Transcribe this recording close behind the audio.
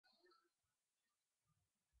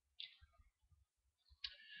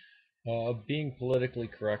Being politically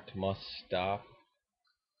correct must stop.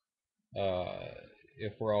 Uh,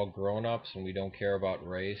 if we're all grown-ups and we don't care about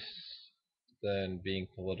race, then being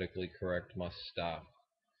politically correct must stop.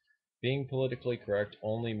 Being politically correct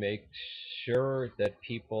only makes sure that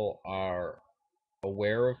people are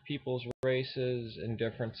aware of people's races and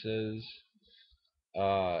differences.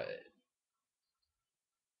 Uh,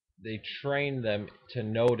 they train them to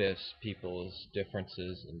notice people's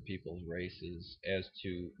differences and people's races as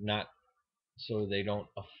to not so they don't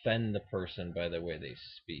offend the person by the way they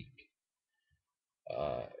speak.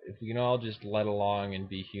 If we can all just let along and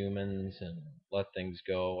be humans and let things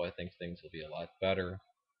go, I think things will be a lot better.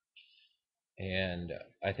 And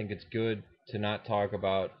I think it's good to not talk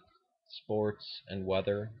about sports and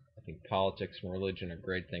weather. I think politics and religion are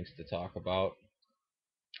great things to talk about.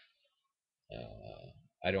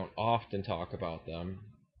 I don't often talk about them.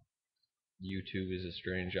 YouTube is a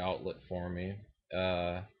strange outlet for me.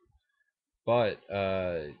 Uh, but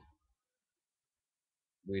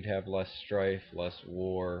we'd have less strife, less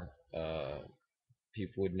war.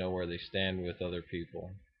 People would know where they stand with other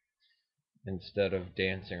people instead of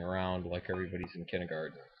dancing around like everybody's in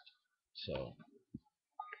kindergarten. So,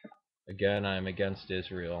 again, I'm against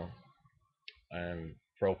Israel. I'm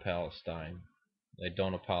pro Palestine. I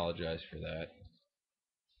don't apologize for that.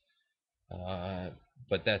 Uh,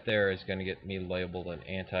 but that there is going to get me labeled an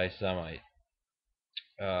anti Semite.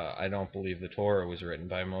 I don't believe the Torah was written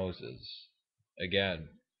by Moses. Again,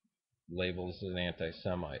 labels as an anti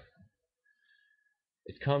Semite.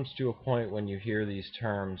 It comes to a point when you hear these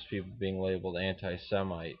terms, people being labeled anti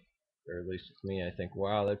Semite, or at least with me, I think,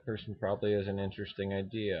 wow, that person probably has an interesting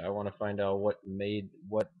idea. I want to find out what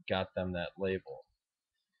got them that label.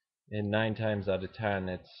 And 9 times out of 10,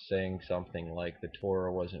 it's saying something like the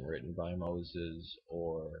Torah wasn't written by Moses,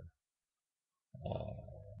 or uh,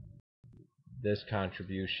 this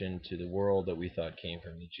contribution to the world that we thought came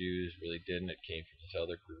from the Jews really didn't. It came from this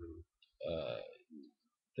other group.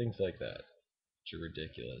 Things like that, which are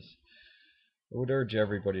ridiculous. I would urge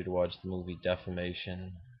everybody to watch the movie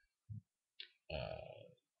Defamation.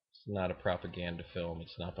 It's not a propaganda film.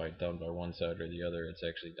 It's not done by one side or the other. It's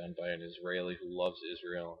actually done by an Israeli who loves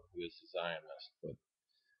Israel, who is a Zionist. But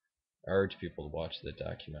I urge people to watch the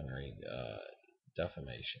documentary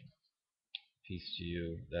Defamation. Peace to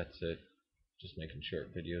you. That's it. Just making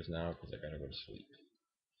short videos now because I gotta go to sleep.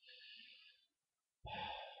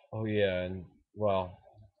 Oh yeah, and well,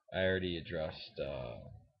 I already addressed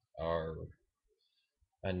our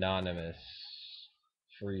anonymous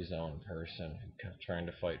free zone person who kept trying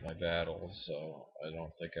to fight my battles, so I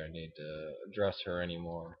don't think I need to address her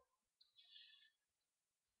anymore.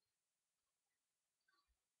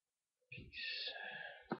 Peace.